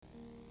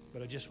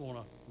But I just want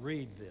to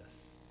read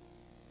this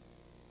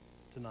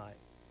tonight.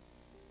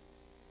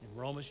 In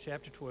Romans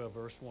chapter 12,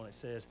 verse 1, it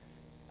says,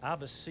 I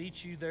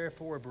beseech you,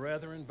 therefore,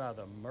 brethren, by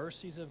the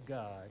mercies of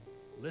God,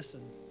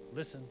 listen,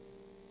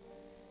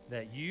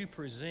 that you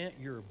present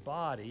your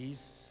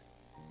bodies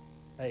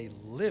a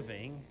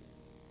living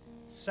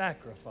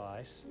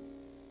sacrifice,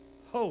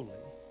 holy,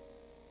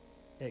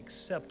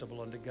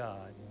 acceptable unto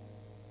God,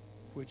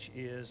 which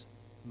is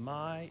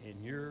my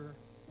and your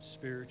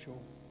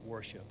spiritual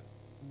worship.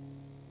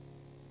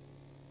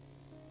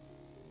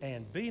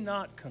 And be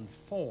not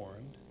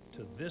conformed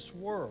to this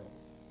world,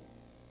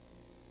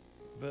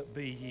 but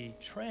be ye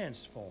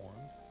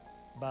transformed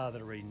by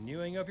the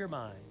renewing of your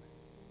mind,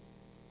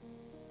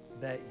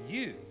 that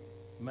you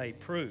may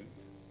prove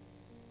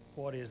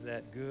what is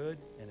that good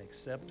and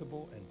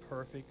acceptable and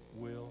perfect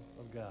will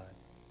of God.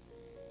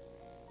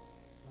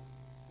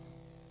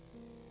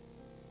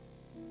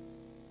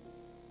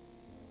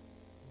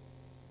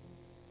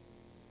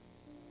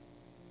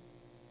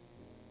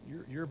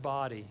 Your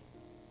body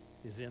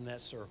is in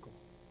that circle.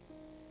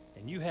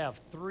 And you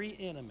have three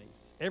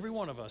enemies. Every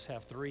one of us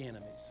have three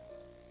enemies.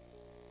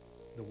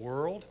 The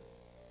world,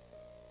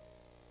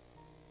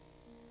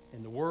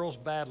 and the world's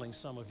battling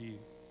some of you.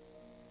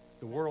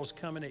 The world's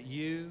coming at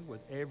you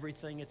with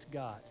everything it's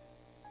got.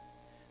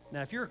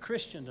 Now, if you're a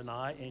Christian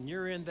tonight and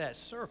you're in that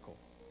circle,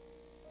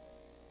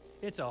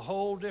 it's a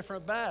whole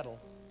different battle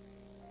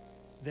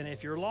than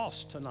if you're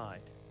lost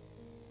tonight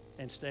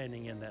and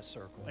standing in that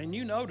circle. And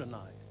you know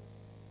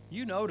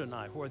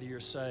tonight whether you're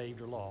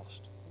saved or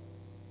lost.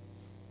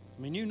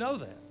 I mean, you know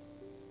that.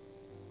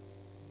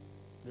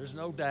 There's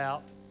no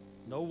doubt,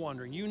 no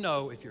wondering. You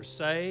know if you're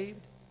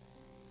saved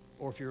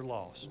or if you're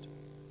lost.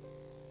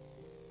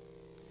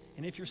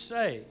 And if you're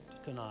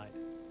saved tonight,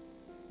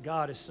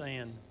 God is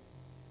saying,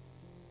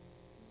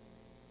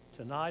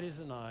 tonight is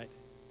the night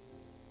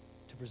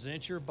to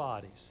present your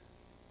bodies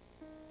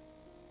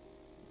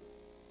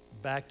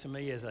back to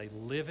me as a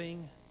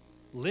living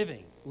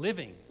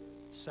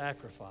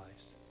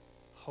sacrifice,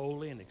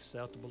 holy and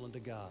acceptable unto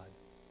God,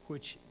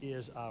 which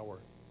is our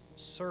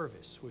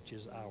service, which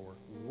is our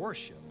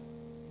worship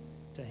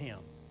to Him.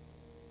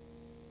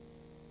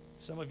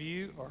 Some of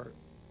you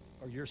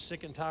you're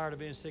sick and tired of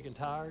being sick and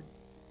tired.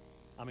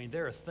 I mean,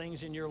 there are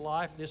things in your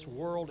life this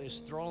world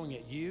is throwing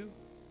at you.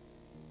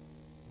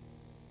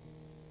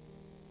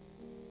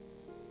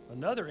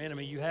 Another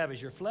enemy you have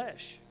is your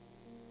flesh.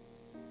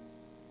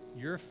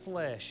 Your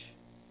flesh.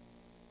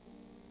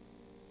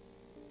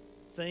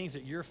 Things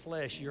that your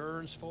flesh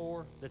yearns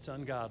for that's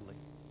ungodly.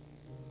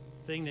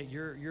 Thing that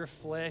your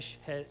flesh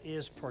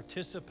is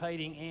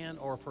participating in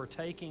or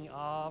partaking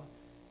of,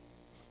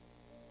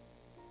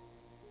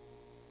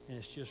 and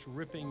it's just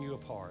ripping you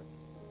apart.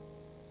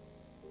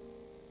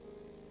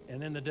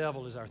 And then the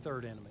devil is our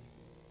third enemy.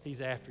 He's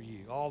after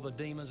you. All the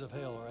demons of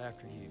hell are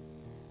after you.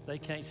 They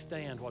can't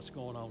stand what's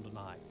going on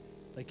tonight.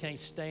 They can't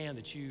stand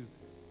that you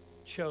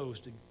chose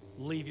to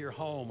leave your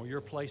home or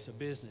your place of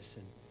business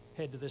and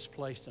head to this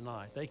place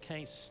tonight. They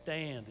can't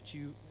stand that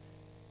you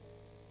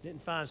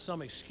didn't find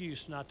some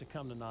excuse not to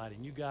come tonight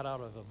and you got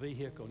out of a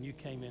vehicle and you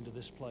came into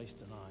this place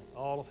tonight.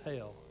 All of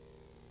hell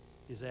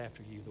is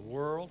after you. The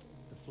world,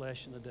 the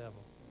flesh, and the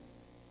devil.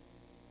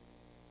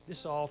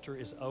 This altar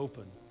is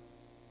open.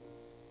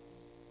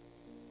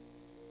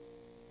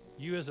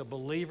 You as a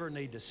believer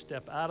need to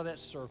step out of that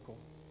circle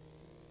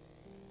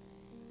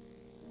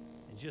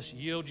and just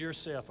yield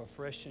yourself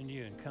afresh in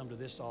you and come to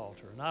this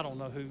altar. And I don't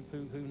know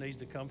who needs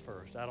to come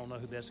first. I don't know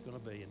who that's going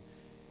to be. And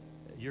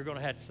you're going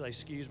to have to say,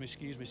 excuse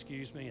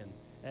me, and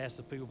ask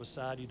the people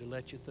beside you to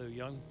let you through.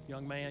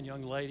 Young man,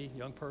 young lady,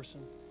 young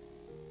person,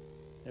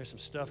 there's some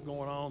stuff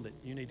going on that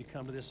you need to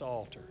come to this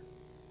altar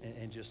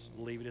and just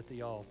leave it at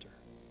the altar.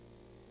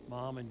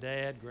 Mom and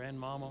dad,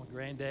 grandmama,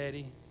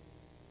 granddaddy,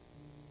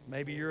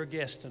 maybe you're a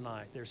guest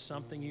tonight. There's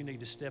something you need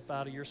to step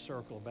out of your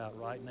circle about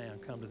right now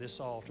and come to this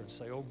altar and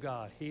say, oh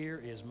God,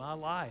 here is my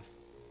life.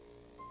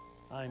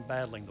 I am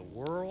battling the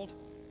world.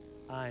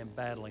 I am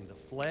battling the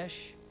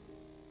flesh.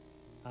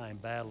 I am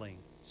battling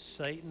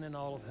Satan and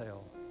all of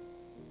hell.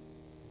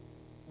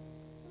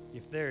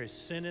 If there is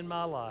sin in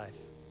my life,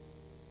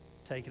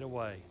 take it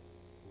away.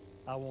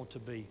 I want to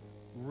be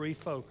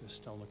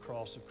refocused on the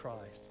cross of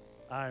Christ.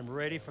 I am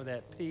ready for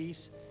that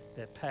peace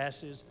that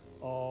passes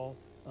all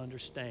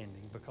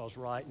understanding, because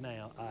right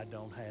now I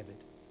don't have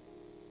it.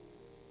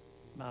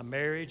 My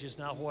marriage is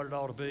not what it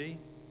ought to be.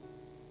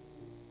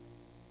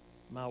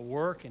 My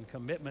work and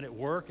commitment at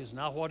work is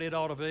not what it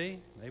ought to be.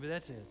 Maybe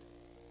that's it.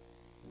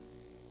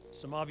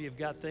 Some of you have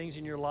got things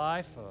in your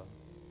life,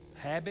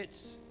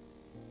 habits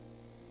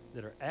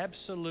that are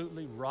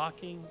absolutely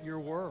rocking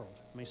your world.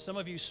 I mean, some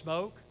of you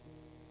smoke.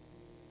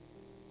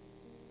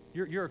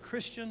 You're a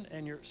Christian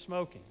and you're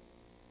smoking.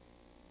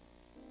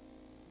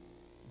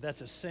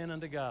 That's a sin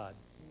unto God.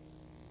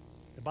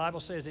 The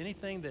Bible says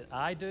anything that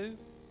I do,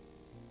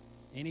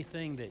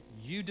 anything that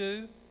you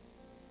do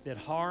that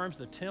harms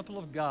the temple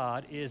of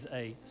God is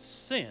a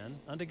sin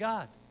unto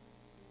God.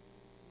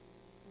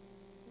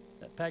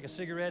 That pack of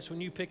cigarettes,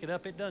 when you pick it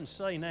up, it doesn't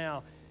say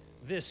now,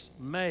 this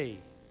may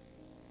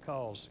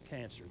cause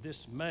cancer.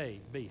 This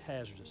may be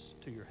hazardous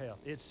to your health.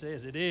 It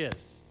says it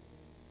is.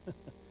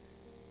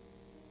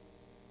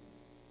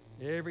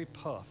 Every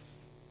puff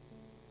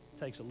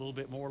takes a little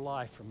bit more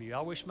life from you.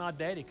 I wish my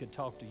daddy could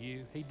talk to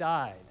you. He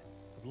died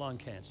of lung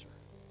cancer.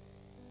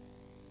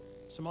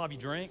 Some of you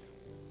drink.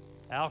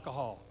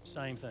 Alcohol,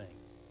 same thing.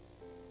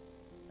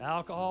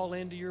 Alcohol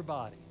into your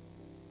body.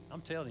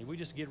 I'm telling you, we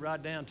just get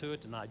right down to it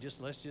tonight.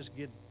 Let's just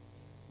get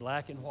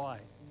black and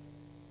white.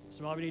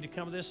 Some of you need to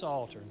come to this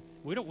altar.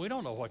 We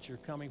don't know what you're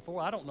coming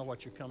for. I don't know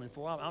what you're coming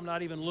for. I'm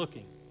not even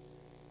looking.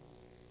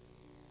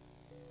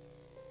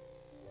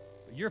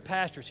 But your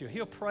pastor's here.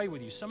 He'll pray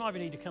with you. Some of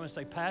you need to come and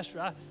say,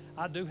 Pastor,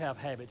 I do have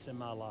habits in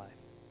my life.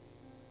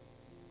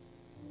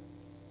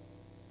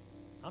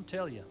 I'm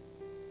telling you,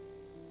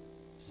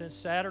 since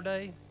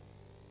Saturday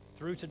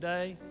through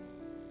today,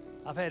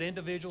 I've had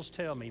individuals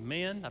tell me,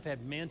 I've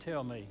had men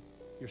tell me,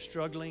 you're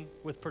struggling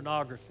with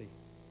pornography.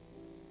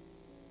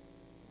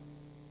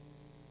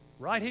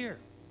 Right here,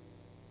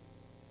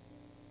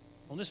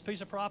 on this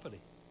piece of property.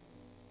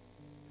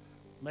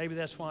 Maybe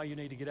that's why you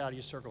need to get out of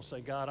your circle.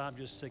 Say, God, I'm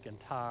just sick and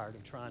tired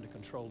of trying to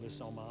control this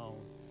on my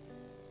own.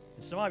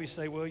 And some of you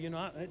say, well, you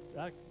know,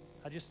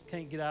 I just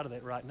can't get out of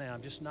that right now.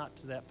 I'm just not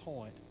to that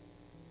point.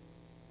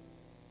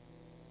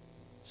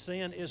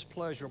 Sin is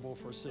pleasurable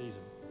for a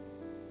season.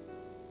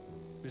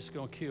 But it's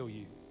going to kill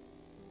you.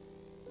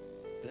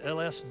 The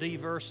LSD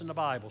verse in the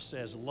Bible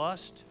says,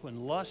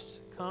 when lust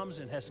comes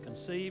and has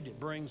conceived, it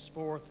brings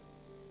forth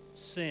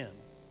sin.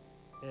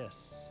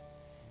 S.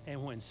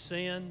 And when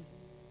sin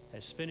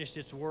has finished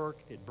its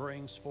work, it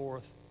brings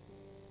forth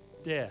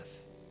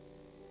death.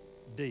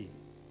 D.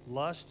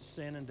 Lust,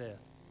 sin, and death.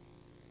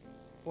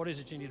 What is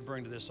it you need to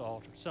bring to this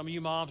altar? Some of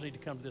you moms need to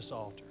come to this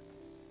altar.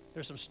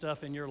 There's some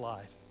stuff in your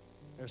life.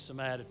 There's some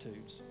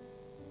attitudes.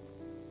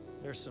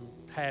 There's some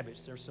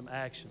habits. There's some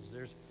actions.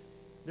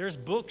 There's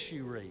books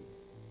you read.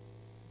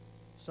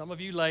 Some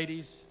of you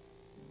ladies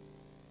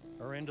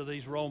are into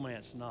these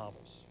romance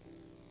novels.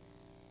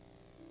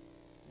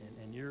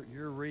 And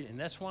you're reading, and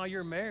that's why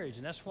your marriage,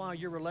 and that's why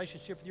your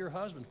relationship with your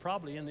husband is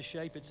probably in the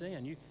shape it's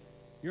in.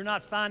 You're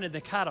not finding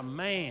the kind of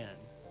man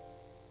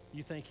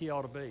you think he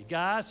ought to be.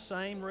 Guys,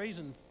 same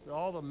reason for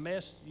all the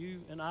mess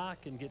you and I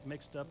can get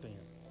mixed up in.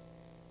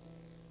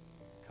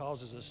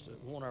 Causes us to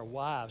want our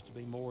wives to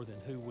be more than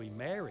who we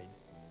married.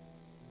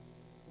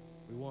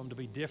 We want them to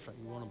be different.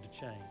 We want them to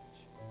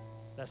change.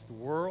 That's the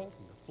world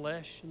and the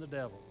flesh and the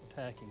devil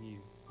attacking you.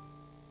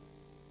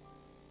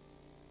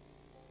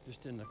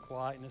 Just in the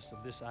quietness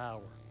of this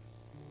hour,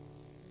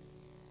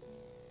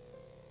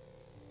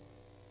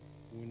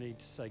 we need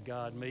to say,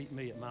 God, meet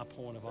me at my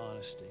point of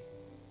honesty.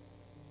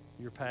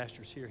 Your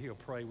pastor's here. He'll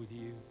pray with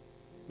you.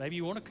 Maybe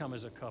you want to come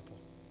as a couple.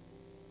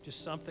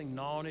 Just something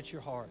gnawing at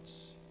your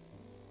hearts.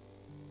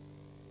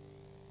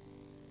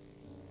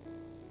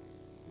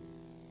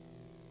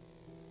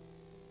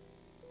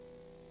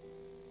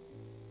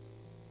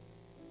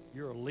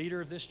 You're a leader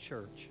of this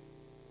church,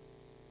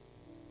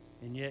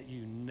 and yet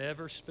you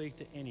never speak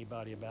to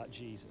anybody about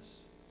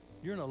Jesus.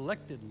 You're an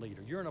elected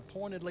leader. You're an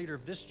appointed leader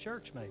of this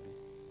church, maybe.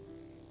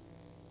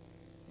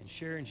 And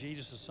sharing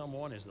Jesus with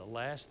someone is the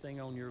last thing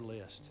on your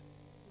list.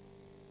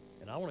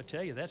 And I want to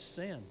tell you, that's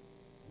sin.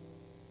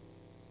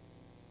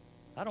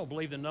 I don't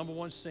believe the number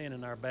one sin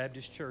in our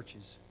Baptist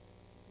churches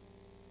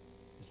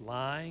is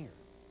lying or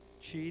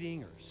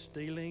cheating or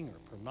stealing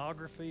or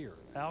pornography or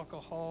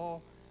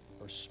alcohol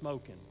or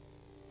smoking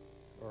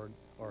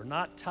or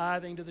not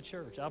tithing to the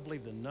church. I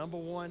believe the number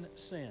one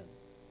sin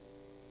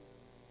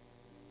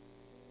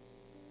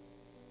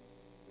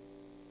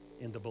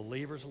in the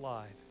believer's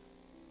life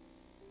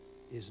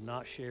is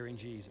not sharing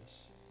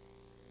Jesus.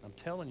 I'm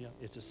telling you,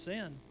 it's a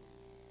sin.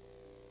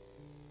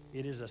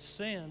 It is a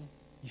sin.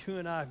 You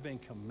and I have been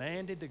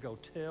commanded to go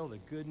tell the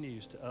good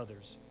news to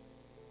others.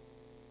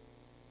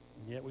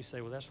 And yet we say,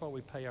 well, that's what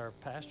we pay our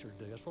pastor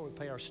to do. That's what we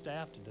pay our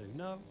staff to do.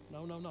 No.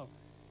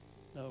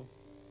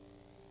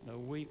 No,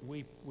 we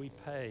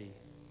pay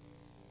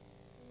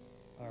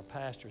our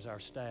pastors, our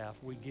staff.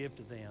 We give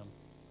to them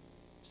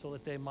so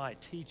that they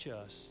might teach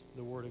us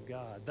the Word of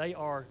God. They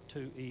are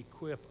to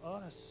equip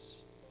us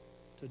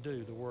to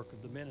do the work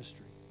of the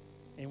ministry.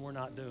 And we're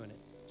not doing it.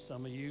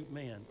 Some of you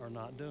men are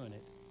not doing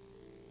it.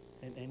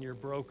 And you're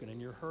broken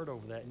and you're hurt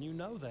over that, and you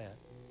know that.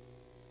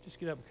 Just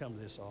get up and come to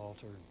this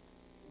altar and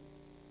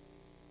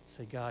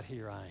say, God,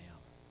 here I am.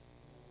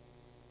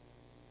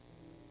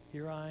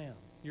 Here I am.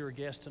 You're a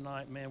guest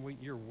tonight, man.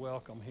 You're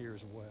welcome here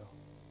as well.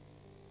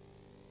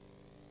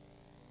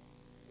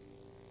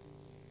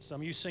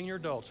 Some of you senior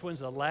adults,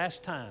 when's the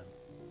last time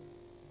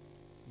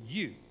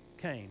you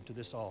came to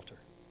this altar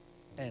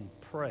and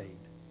prayed?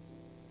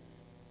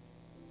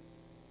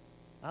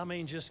 I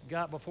mean, just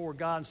got before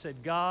God and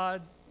said,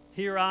 God,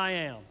 here I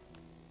am.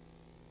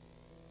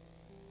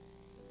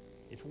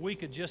 If we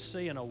could just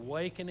see an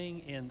awakening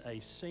in a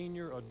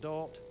senior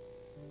adult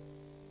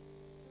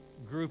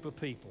group of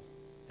people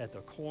at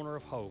the corner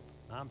of hope,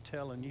 I'm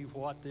telling you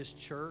what, this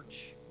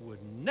church would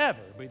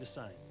never be the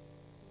same.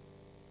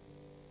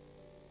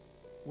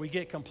 We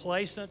get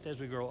complacent as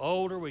we grow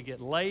older. We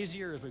get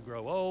lazier as we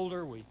grow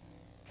older. We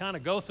kind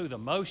of go through the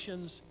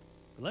motions.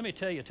 But let me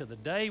tell you, to the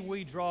day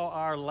we draw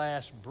our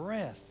last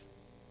breath,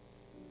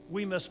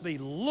 we must be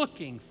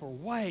looking for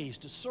ways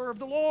to serve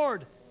the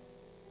Lord.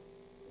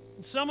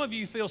 And some of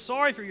you feel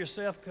sorry for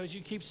yourself because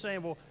you keep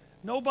saying, well,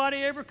 nobody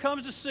ever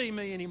comes to see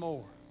me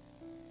anymore.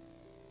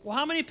 Well,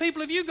 how many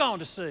people have you gone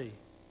to see?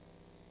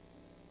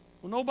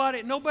 Well, nobody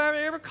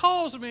ever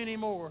calls me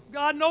anymore.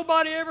 God,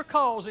 nobody ever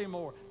calls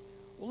anymore.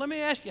 Well, let me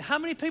ask you, how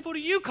many people do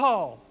you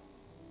call?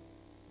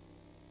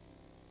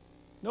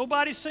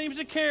 Nobody seems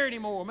to care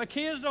anymore. My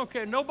kids don't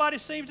care. Nobody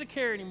seems to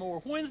care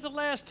anymore. When's the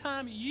last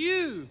time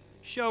you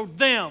showed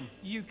them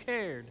you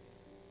cared?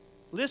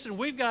 Listen,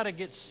 we've got to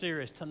get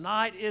serious.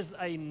 Tonight is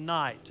a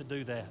night to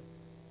do that.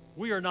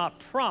 We are not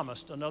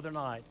promised another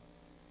night.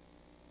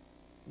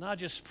 And I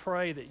just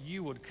pray that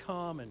you would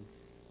come and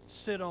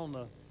sit on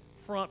the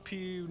front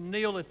pew,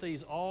 kneel at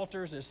these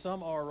altars, as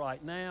some are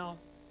right now,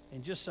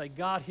 and just say,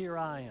 God, here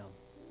I am.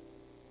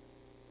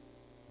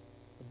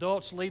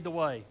 Adults, lead the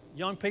way.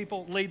 Young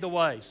people, lead the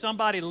way.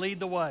 Somebody lead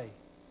the way.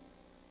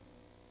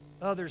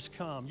 Others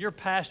come. Your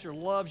pastor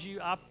loves you.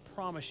 I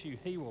promise you,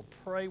 he will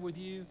pray with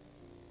you.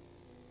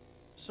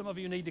 Some of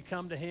you need to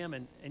come to him,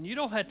 and you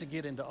don't have to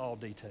get into all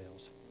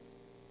details,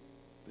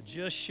 but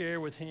just share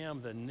with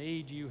him the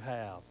need you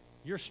have.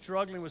 You're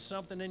struggling with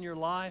something in your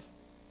life.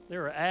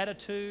 There are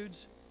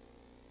attitudes.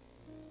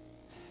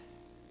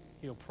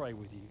 He'll pray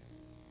with you.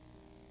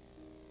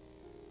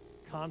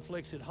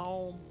 Conflicts at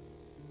home.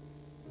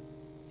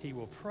 He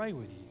will pray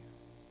with you.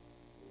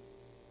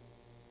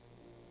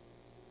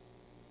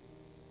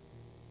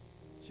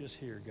 Just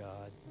hear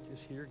God.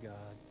 Just hear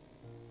God.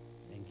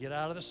 And get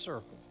out of the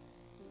circle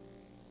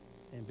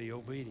and be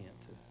obedient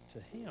to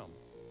Him.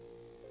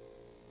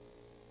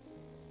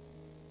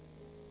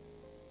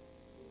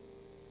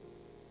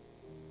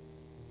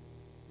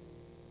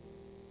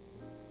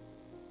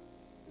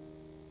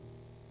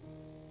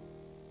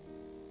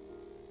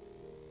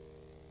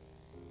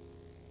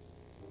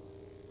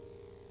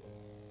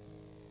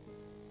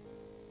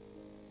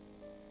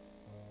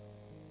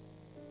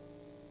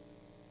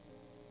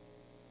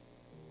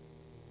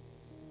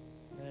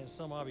 Man,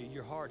 some of you,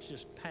 your heart's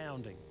just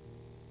pounding.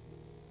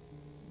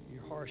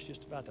 Your heart's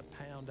just about to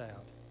pound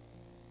out.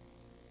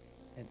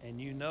 And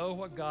you know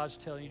what God's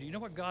telling you to do. You know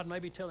what God may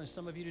be telling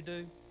some of you to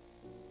do?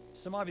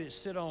 Some of you that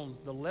sit on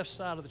the left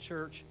side of the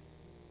church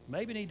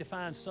maybe need to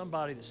find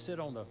somebody that sit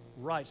on the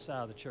right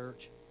side of the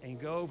church and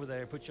go over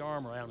there, put your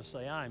arm around and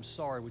say, I am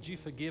sorry. Would you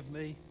forgive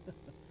me?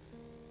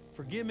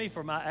 Forgive me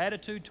for my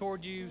attitude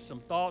toward you,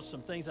 some thoughts,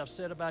 some things I've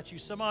said about you.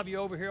 Some of you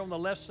over here on the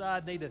left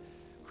side need to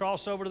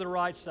cross over to the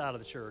right side of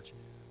the church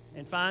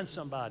and find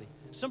somebody.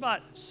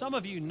 Some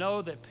of you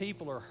know that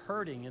people are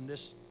hurting in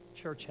this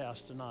church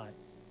house tonight,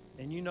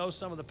 and you know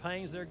some of the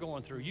pains they're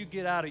going through. You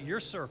get out of your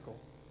circle.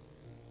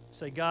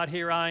 Say, God,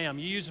 here I am.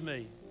 Use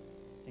me.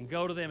 And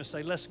go to them and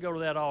say, let's go to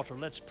that altar.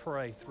 Let's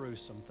pray through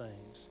some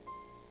things.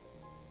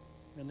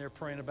 And they're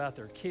praying about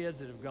their kids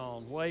that have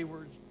gone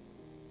wayward,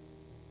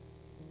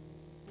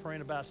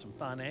 praying about some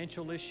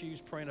financial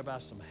issues, praying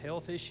about some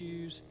health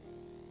issues.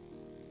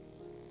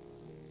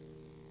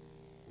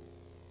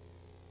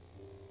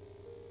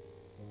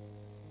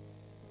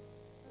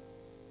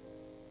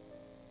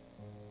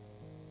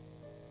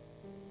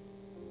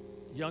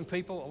 Young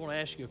people, I want to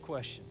ask you a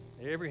question.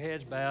 Every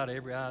head's bowed,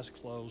 every eye's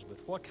closed, but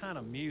what kind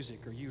of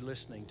music are you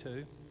listening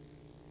to?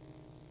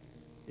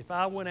 If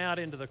I went out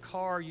into the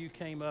car you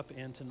came up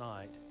in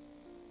tonight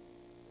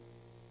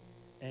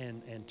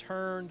and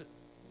turned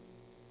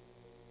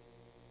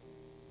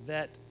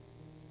that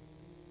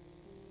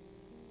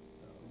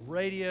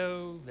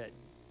radio, that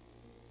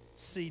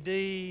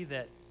CD,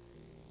 that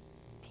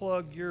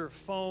plugged your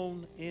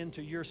phone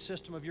into your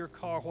system of your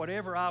car,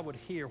 whatever I would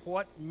hear,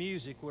 what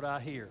music would I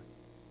hear?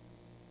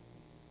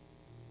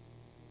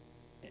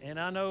 And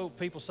I know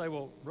people say,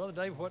 well, Brother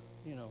Dave,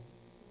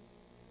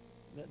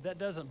 that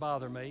doesn't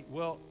bother me.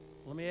 Well,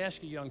 let me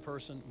ask you, young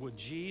person, would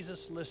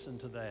Jesus listen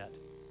to that?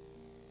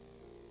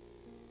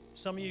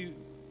 Some of you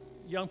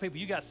young people,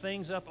 you got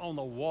things up on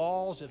the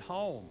walls at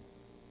home.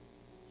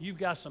 You've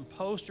got some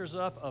posters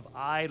up of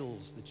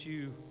idols that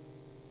you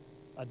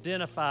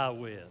identify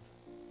with.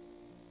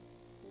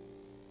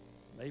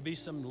 Maybe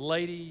some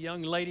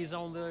young ladies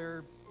on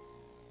there,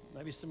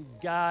 maybe some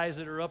guys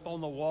that are up on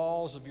the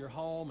walls of your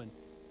home, and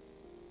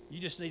you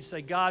just need to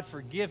say, God,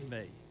 forgive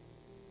me.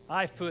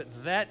 I've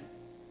put that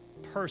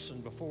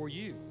person before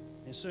you.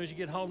 As soon as you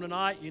get home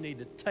tonight, you need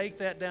to take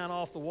that down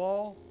off the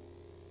wall,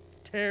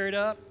 tear it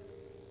up,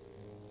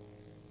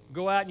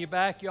 go out in your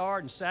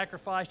backyard and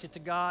sacrifice it to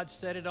God,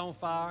 set it on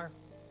fire.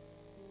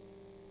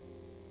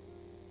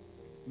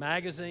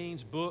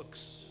 Magazines,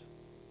 books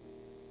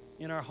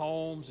in our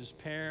homes as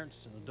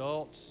parents and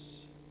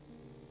adults,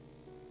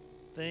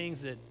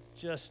 things that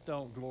just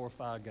don't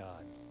glorify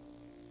God.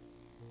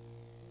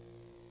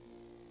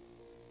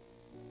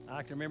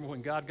 I can remember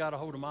when God got a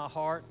hold of my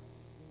heart.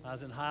 I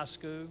was in high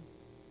school.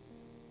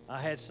 I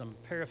had some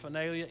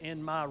paraphernalia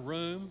in my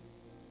room,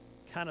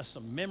 kind of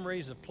some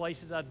memories of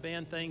places I'd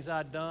been, things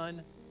I'd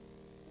done.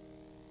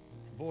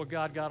 Boy,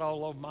 God got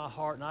all over my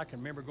heart, and I can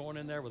remember going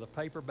in there with a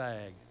paper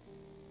bag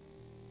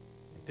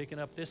and picking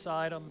up this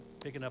item,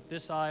 picking up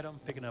this item,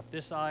 picking up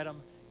this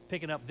item,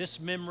 picking up this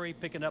memory,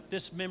 picking up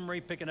this memory,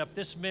 picking up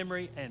this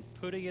memory, and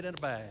putting it in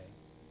a bag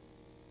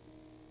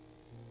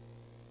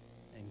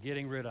and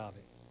getting rid of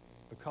it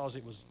because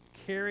it was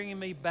carrying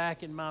me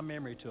back in my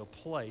memory to a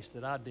place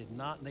that I did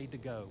not need to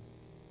go.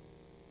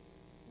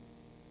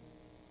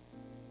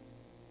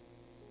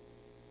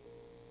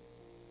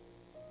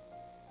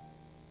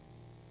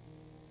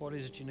 What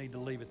is it you need to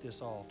leave at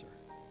this altar?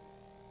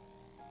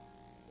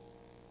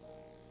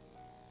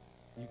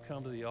 You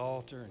come to the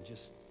altar and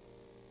just,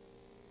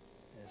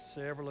 as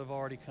several have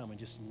already come, and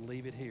just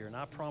leave it here. And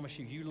I promise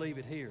you, you leave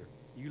it here.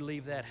 You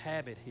leave that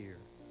habit here.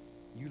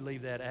 You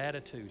leave that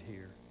attitude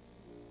here.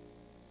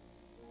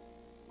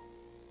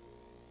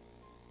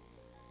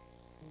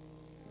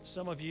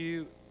 Some of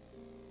you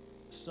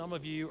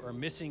are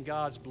missing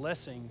God's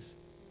blessings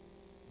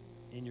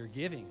in your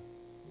giving.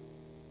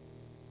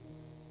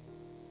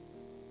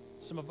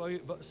 Some of you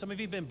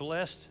have been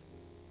blessed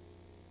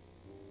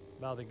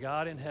by the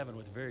God in heaven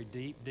with very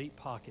deep, deep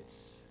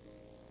pockets.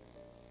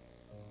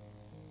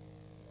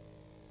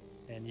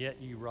 And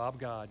yet you rob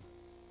God.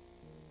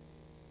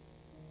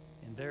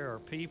 And there are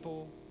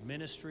people,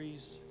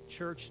 ministries,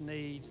 church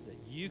needs that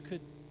you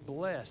could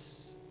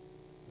bless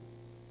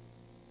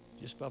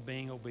just by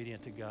being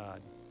obedient to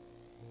God.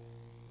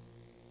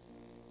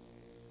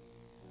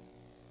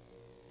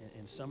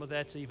 And some of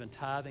that's even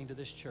tithing to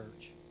this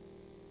church.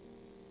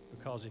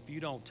 Because if you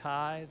don't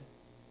tithe,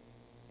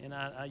 and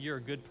you're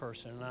a good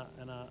person,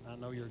 and I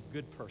know you're a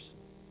good person,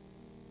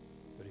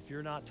 but if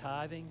you're not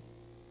tithing,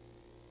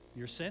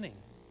 you're sinning.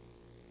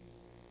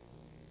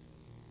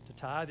 To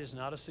tithe is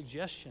not a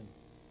suggestion.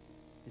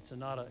 It's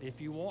not a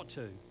if you want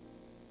to. And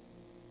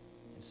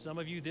some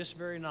of you this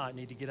very night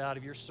need to get out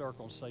of your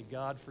circle and say,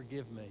 God,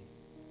 forgive me.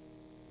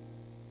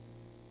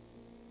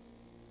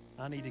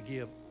 I need to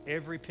give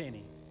every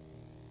penny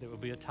that will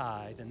be a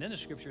tithe. And then the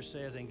scripture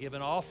says, and give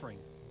an offering.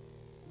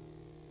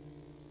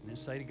 And then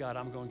say to God,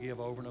 I'm going to give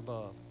over and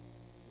above.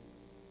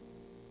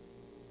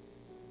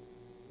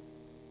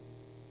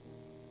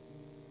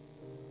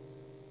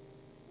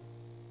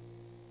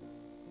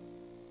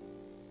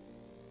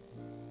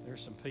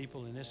 There's some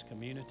people in this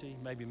community,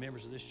 maybe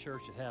members of this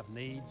church, that have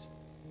needs.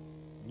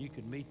 And you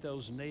could meet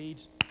those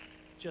needs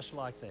just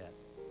like that.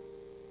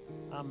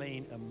 I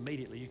mean,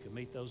 immediately you could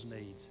meet those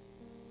needs.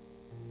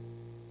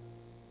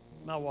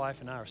 My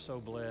wife and I are so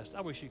blessed.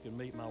 I wish you could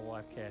meet my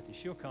wife, Kathy.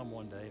 She'll come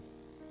one day.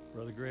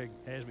 Brother Greg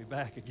has me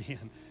back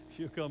again.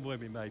 She'll come with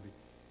me maybe.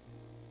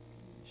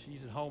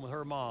 She's at home with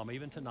her mom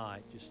even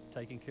tonight, just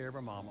taking care of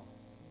her mama.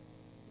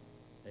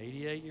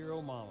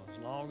 88-year-old mama. As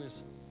long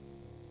as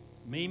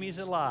Mimi's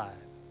alive,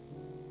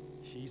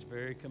 she's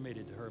very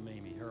committed to her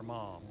Mimi, her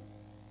mom.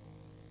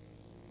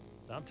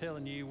 But I'm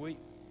telling you,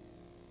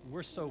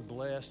 we're so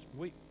blessed.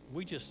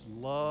 We just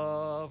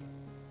love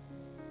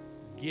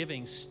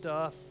giving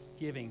stuff,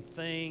 giving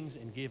things,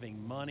 and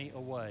giving money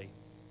away.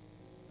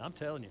 I'm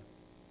telling you.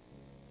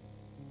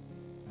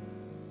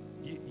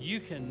 You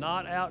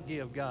cannot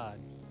outgive God.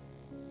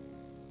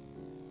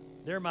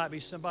 There might be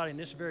somebody in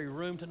this very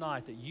room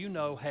tonight that you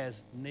know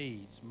has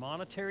needs,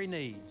 monetary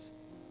needs.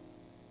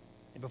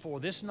 And before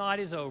this night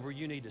is over,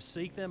 you need to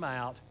seek them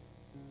out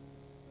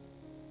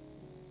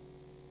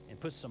and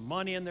put some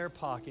money in their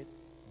pocket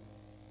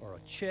or a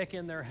check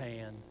in their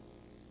hand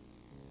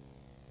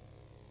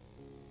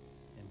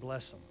and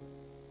bless them.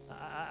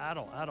 I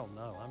don't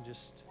know. I'm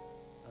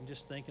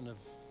just thinking of,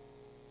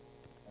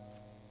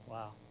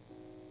 wow.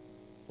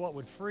 What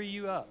would free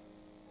you up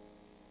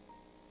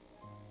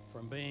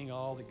from being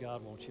all that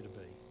God wants you to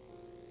be?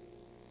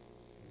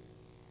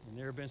 And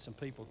there have been some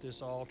people at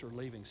this altar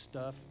leaving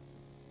stuff.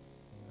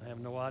 I have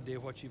no idea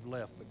what you've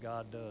left, but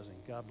God does. And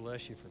God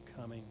bless you for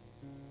coming.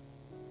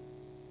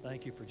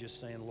 Thank you for just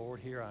saying,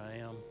 Lord, here I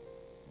am.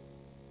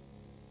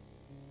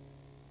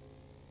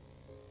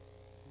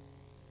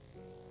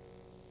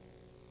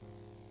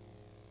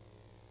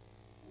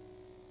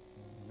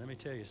 And let me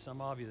tell you,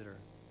 some of you that are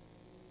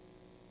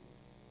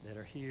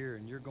here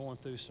and you're going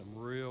through some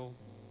real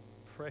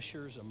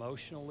pressures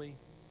emotionally.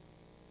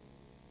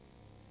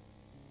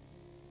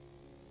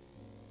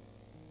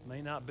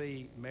 May not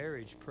be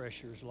marriage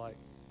pressures like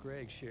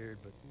Greg shared,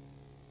 but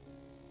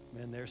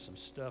man, there's some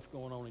stuff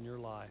going on in your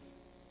life.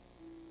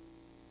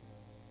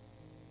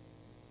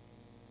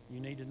 You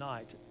need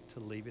tonight to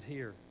leave it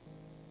here.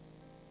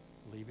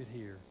 Leave it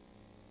here.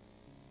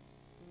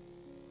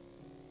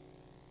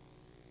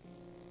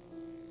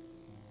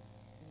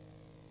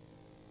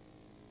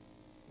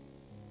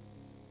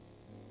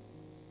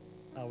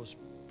 I was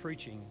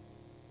preaching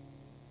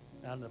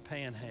out in the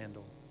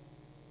Panhandle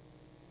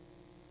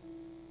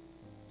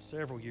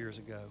several years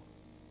ago.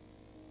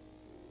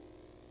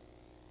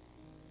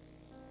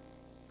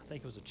 I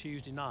think it was a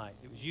Tuesday night.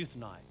 It was youth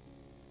night.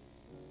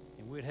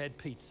 And we'd had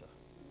pizza.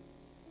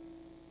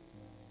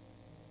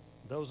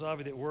 Those of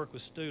you that work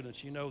with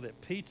students, you know that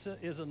pizza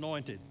is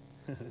anointed.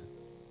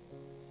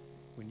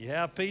 you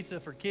have pizza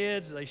for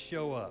kids, they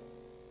show up.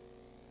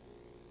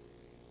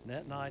 And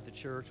that night, the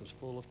church was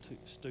full of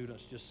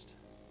students, just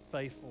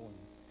faithful and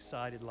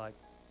excited like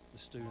the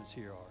students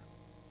here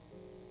are.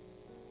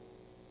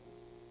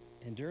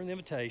 And during the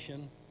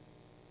invitation,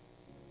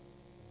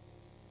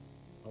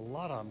 a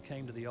lot of them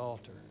came to the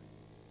altar,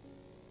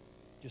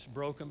 just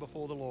broken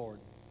before the Lord.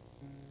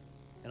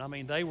 And I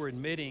mean, they were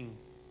admitting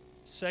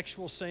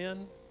sexual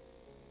sin,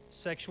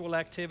 sexual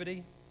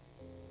activity,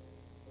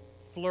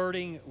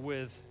 flirting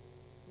with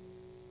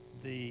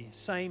the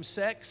same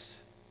sex.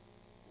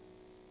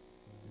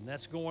 And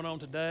that's going on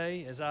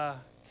today. As I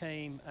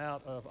came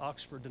out of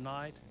Oxford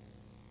tonight,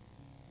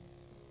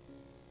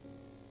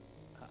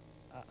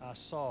 I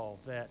saw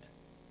that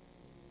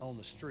on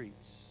the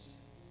streets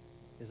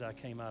as I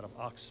came out of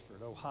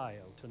Oxford,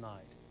 Ohio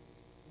tonight.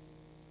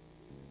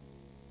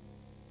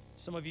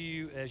 Some of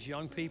you as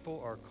young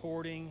people are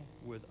courting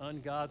with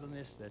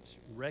ungodliness that's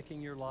wrecking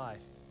your life.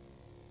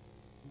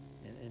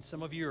 And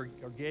some of you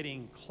are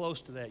getting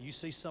close to that. You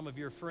see some of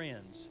your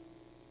friends.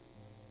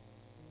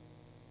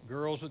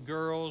 Girls with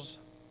girls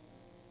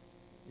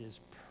is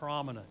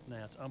prominent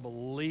now. It's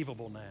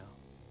unbelievable now.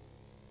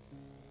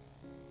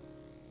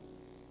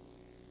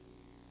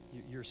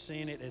 You're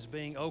seeing it as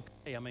being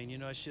okay. I mean, you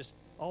know, it's just,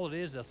 all it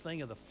is a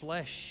thing of the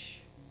flesh.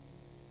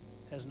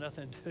 Has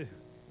nothing to do.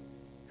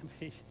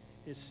 I mean,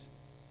 it's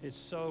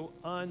so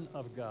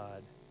of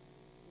God.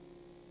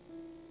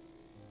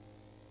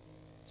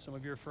 Some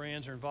of your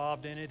friends are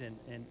involved in it,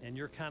 and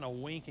you're kind of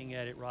winking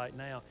at it right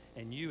now.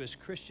 And you as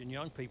Christian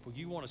young people,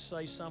 you want to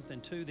say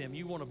something to them.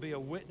 You want to be a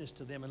witness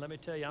to them. And let me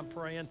tell you, I'm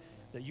praying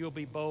that you'll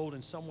be bold.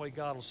 In some way,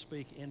 God will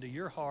speak into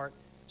your heart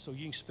so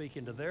you can speak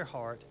into their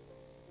heart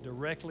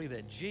directly,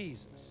 that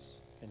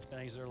Jesus can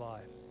change their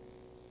life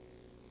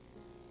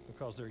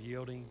because they're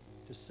yielding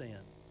to sin.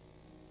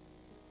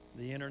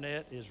 The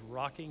internet is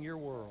rocking your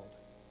world.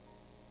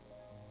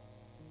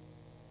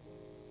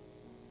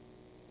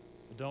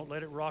 But don't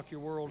let it rock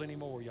your world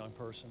anymore, young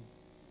person.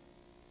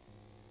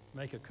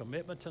 Make a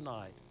commitment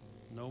tonight,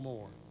 no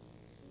more.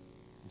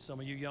 And some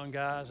of you young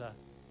guys,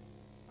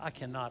 I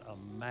cannot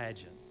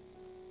imagine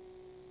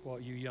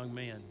what you young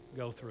men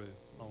go through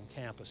on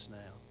campus now,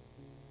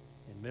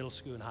 in middle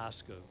school and high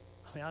school.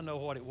 I mean, I know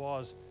what it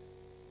was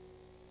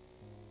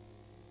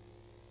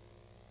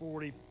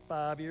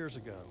 45 years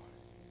ago,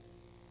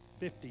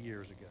 50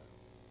 years ago,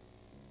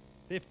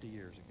 50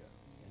 years ago,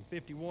 and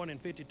 51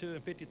 and 52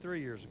 and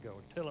 53 years ago.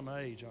 Tell them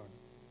my age, aren't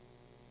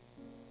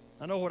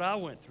I? I know what I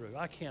went through.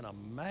 I can't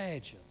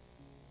imagine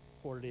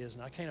what it is,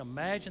 and I can't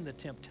imagine the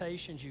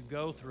temptations you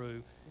go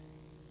through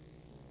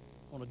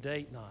on a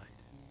date night,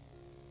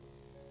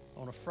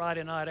 on a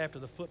Friday night after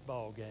the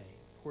football game,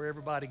 where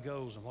everybody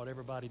goes and what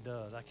everybody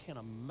does. I can't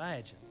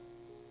imagine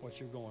what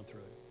you're going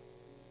through.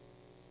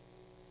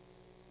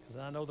 Because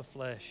I know the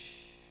flesh.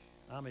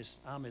 I'm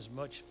as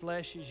much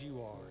flesh as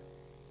you are.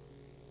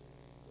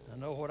 I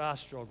know what I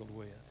struggled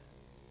with.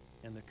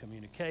 And the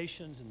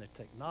communications and the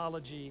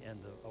technology and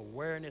the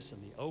awareness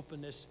and the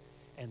openness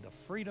and the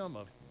freedom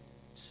of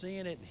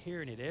seeing it and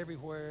hearing it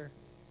everywhere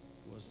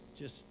was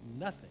just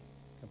nothing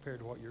compared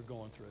to what you're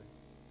going through.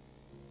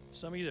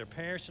 Some of you that are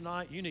parents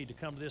tonight, you need to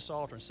come to this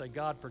altar and say,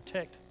 God,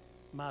 protect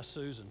my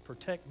Susan,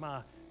 protect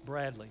my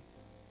Bradley.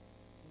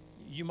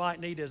 You might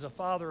need, as a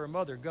father or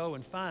mother, go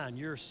and find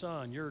your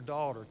son, your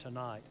daughter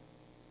tonight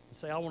and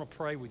say, I want to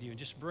pray with you, and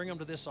just bring them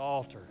to this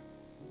altar.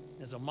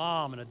 As a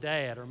mom and a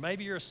dad, or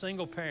maybe you're a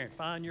single parent,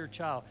 find your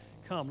child.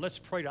 Come, let's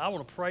pray. I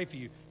want to pray for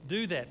you.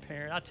 Do that,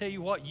 parent. I tell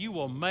you what, you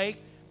will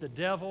make the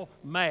devil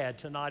mad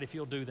tonight if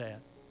you'll do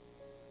that.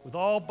 With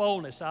all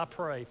boldness, I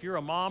pray, if you're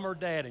a mom or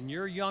dad and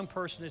your young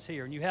person is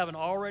here and you haven't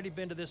already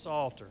been to this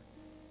altar,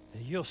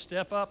 that you'll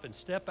step up and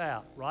step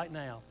out right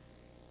now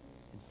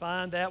and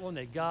find that one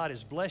that God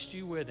has blessed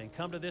you with and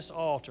come to this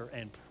altar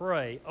and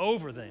pray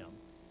over them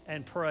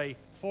and pray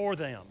for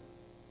them,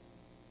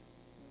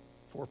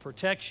 for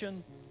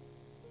protection,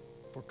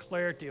 for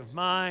clarity of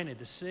mind and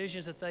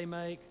decisions that they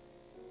make,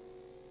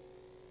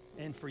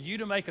 and for you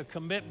to make a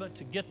commitment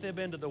to get them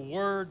into the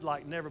Word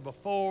like never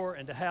before,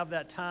 and to have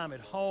that time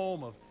at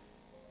home of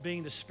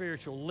being the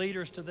spiritual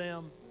leaders to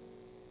them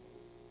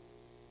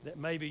that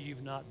maybe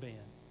you've not been.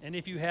 And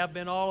if you have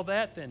been all of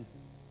that, then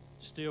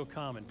still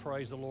come and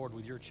praise the Lord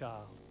with your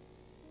child.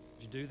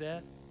 Did you do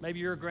that? Maybe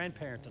you're a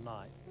grandparent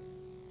tonight.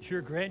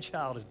 Your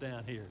grandchild is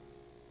down here.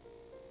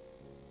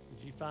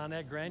 Would you find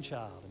that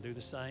grandchild and do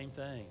the same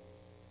thing?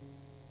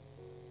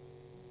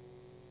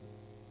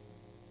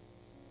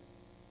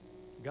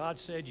 God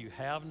said you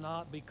have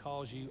not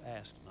because you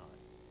ask not.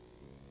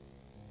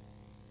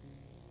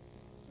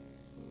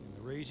 And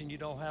the reason you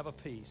don't have a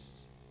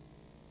peace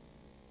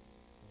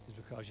is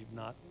because you've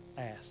not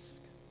asked.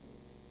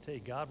 I tell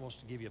you, God wants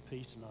to give you a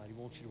peace tonight. He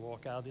wants you to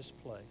walk out of this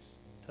place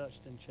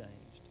touched and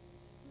changed.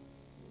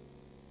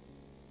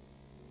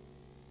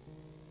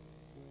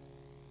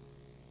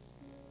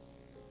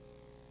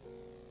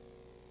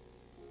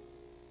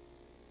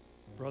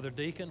 Brother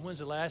Deacon, when's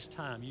the last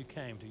time you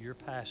came to your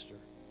pastor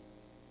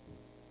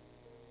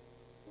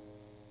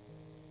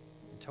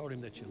and told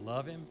him that you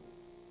love him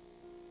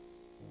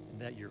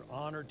and that you're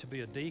honored to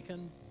be a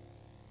deacon,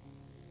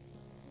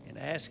 and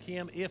ask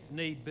Him, if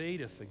need be,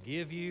 to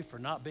forgive you for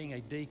not being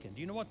a deacon.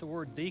 Do you know what the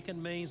word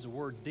deacon means? The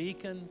word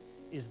deacon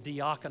is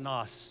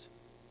diakonos,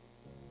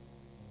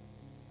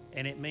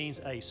 and it means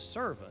a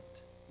servant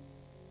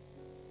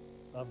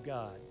of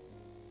God.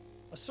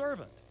 A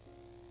servant.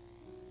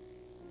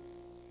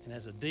 And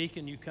as a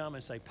deacon, you come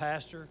and say,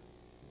 Pastor,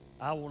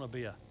 I want to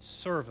be a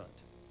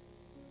servant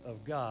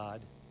of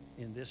God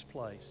in this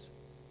place.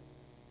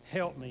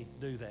 Help me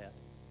do that.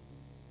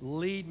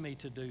 Lead me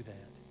to do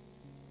that.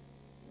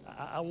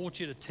 I want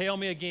you to tell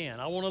me again.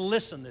 I want to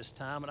listen this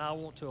time, and I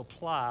want to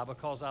apply,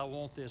 because I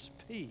want this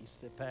peace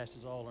that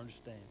passes all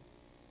understanding.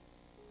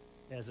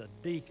 As a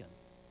deacon,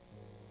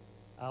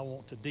 I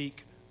want to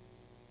deacon.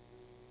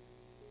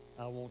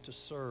 I want to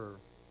serve.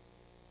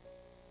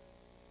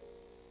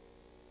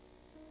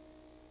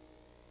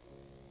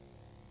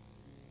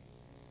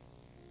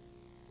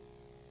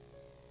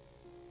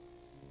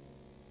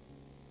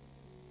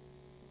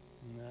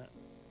 Nah.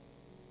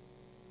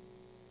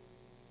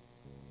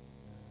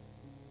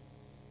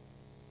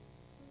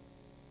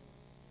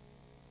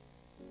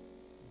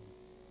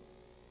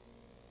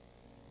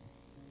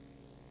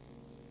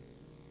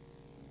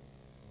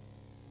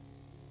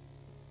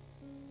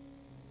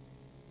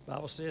 The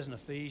Bible says in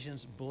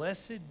Ephesians,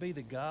 "Blessed be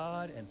the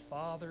God and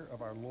Father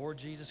of our Lord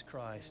Jesus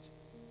Christ,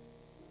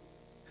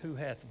 who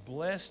hath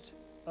blessed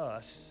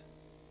us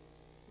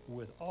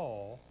with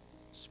all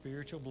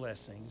spiritual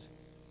blessings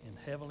in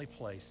heavenly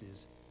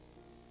places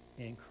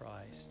in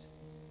Christ."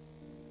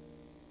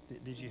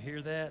 Did you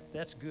hear that?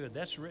 That's good.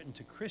 That's written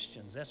to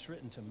Christians. That's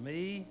written to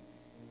me,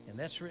 and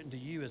that's written to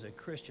you as a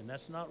Christian.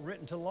 That's not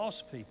written to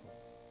lost people.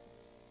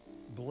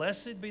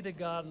 Blessed be the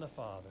God and the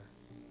Father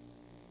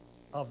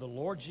of the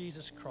Lord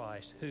Jesus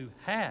Christ, who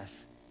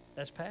hath,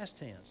 that's past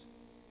tense.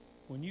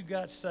 When you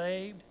got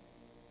saved,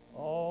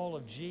 all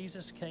of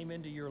Jesus came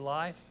into your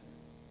life.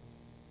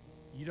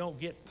 You don't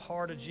get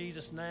part of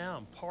Jesus now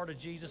and part of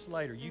Jesus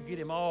later. You get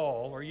Him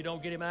all, or you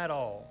don't get Him at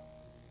all.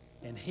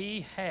 And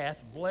He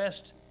hath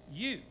blessed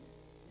you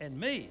and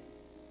me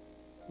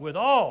with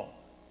all.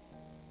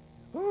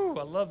 Ooh,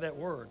 I love that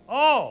word.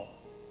 All.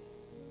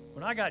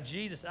 When I got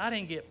Jesus, I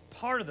didn't get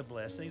part of the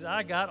blessings.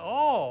 I got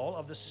all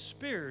of the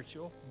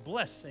spiritual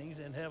blessings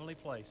in heavenly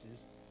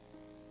places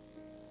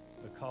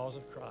because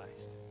of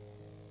Christ.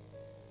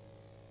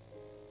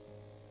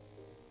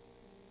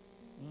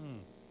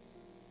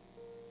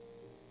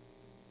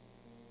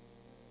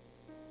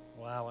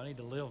 Wow, I need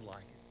to live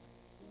like it.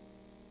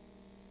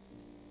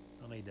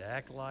 I need to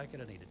act like it.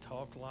 I need to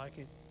talk like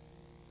it.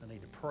 I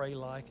need to pray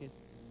like it.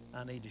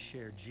 I need to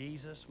share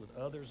Jesus with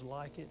others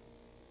like it.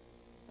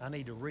 I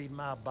need to read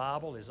my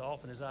Bible as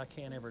often as I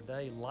can every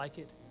day like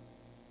it.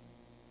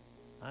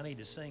 I need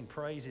to sing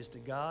praises to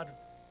God.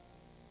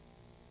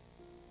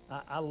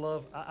 I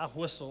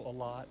whistle a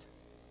lot.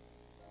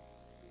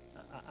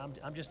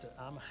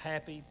 I'm a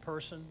happy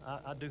person.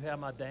 I do have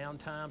my down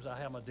times. I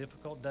have my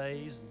difficult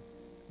days and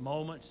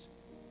moments,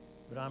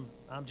 but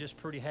I'm just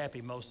pretty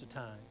happy most of the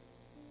time.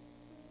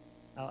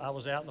 I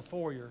was out in the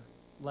foyer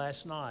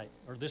last night,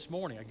 or this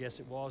morning, I guess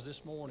it was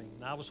this morning,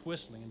 and I was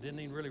whistling and didn't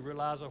even really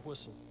realize I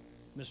whistled.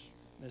 Miss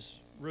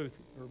Ruth,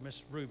 or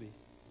Miss Ruby,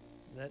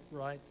 is that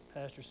right? The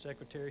pastor's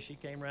secretary, she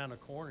came around the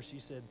corner. She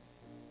said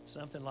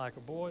something like,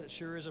 "Boy, it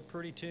sure is a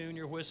pretty tune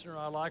you're whistling.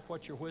 I like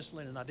what you're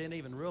whistling," and I didn't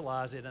even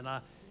realize it. And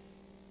I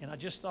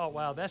just thought,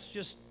 wow, that's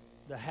just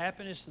the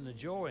happiness and the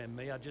joy in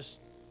me. I just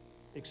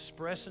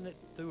expressing it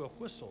through a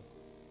whistle.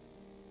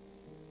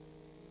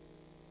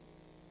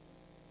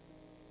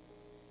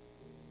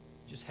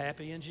 Just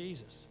happy in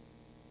Jesus.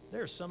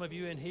 There are some of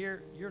you in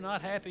here, you're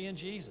not happy in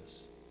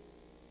Jesus.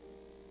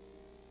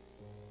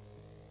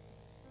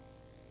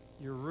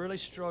 You're really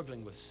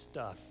struggling with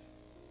stuff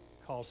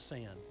called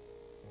sin.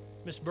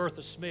 Miss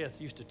Bertha Smith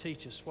used to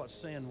teach us what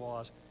sin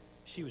was.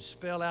 She would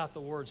spell out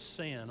the word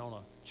sin on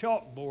a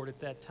chalkboard at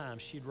that time.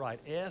 She'd write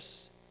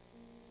S-I-N.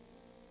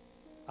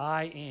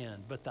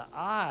 But the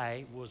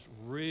I was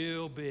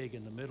real big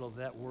in the middle of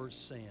that word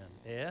sin.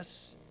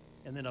 S,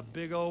 and then a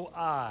big old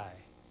I,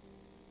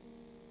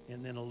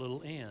 and then a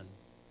little N.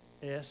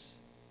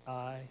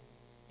 S-I-N.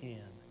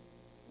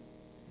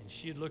 And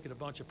she'd look at a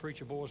bunch of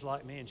preacher boys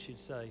like me and she'd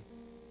say,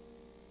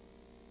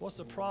 "What's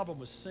the problem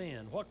with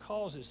sin? What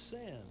causes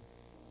sin?"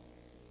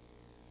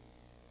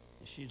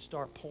 And she'd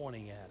start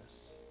pointing at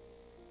us.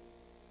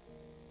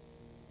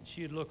 And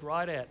she'd look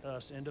right at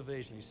us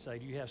individually and say,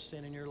 "Do you have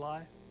sin in your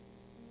life?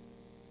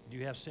 Do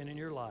you have sin in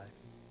your life?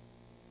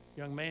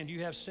 Young man, do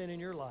you have sin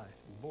in your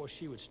life?" And boy,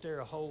 she would stare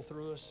a hole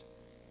through us.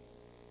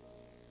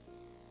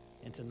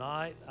 And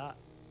tonight,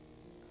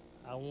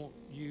 I want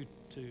you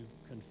to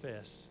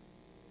confess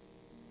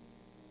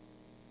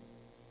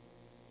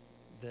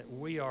that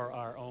we are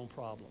our own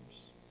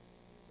problems.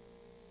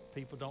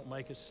 People don't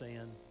make us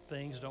sin.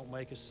 Things don't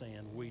make us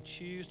sin. We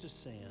choose to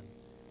sin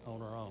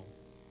on our own.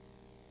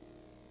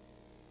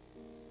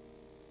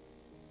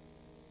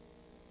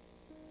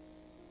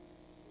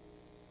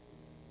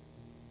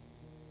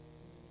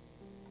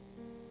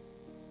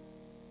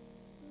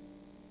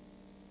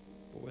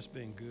 But it's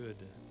been good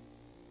to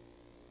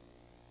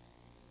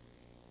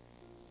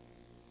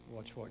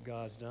watch what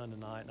God's done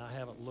tonight. And I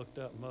haven't looked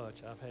up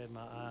much. I've had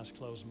my eyes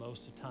closed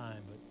most of the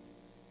time, but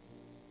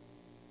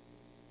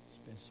it's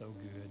been so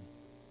good.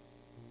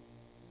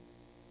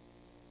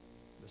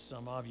 But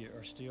some of you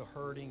are still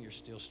hurting. You're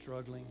still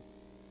struggling.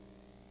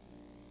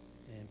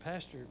 And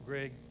Pastor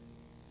Greg,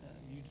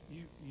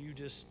 you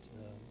just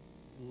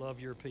love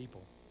your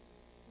people.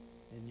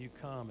 And you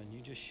come and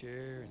you just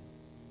share. And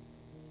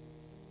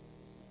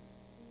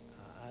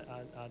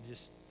I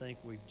just think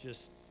we've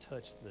just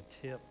touched the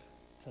tip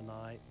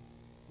tonight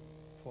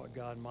of what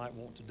God might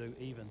want to do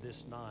even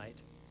this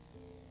night.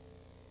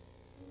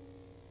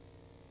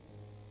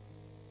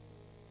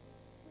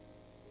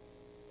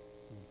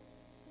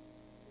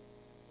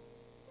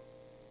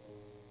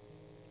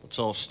 Let's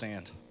all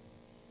stand.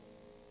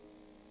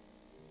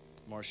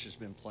 Marcia's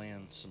been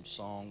playing some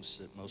songs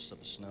that most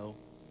of us know.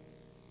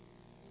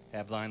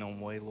 Have thine own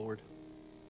way, Lord.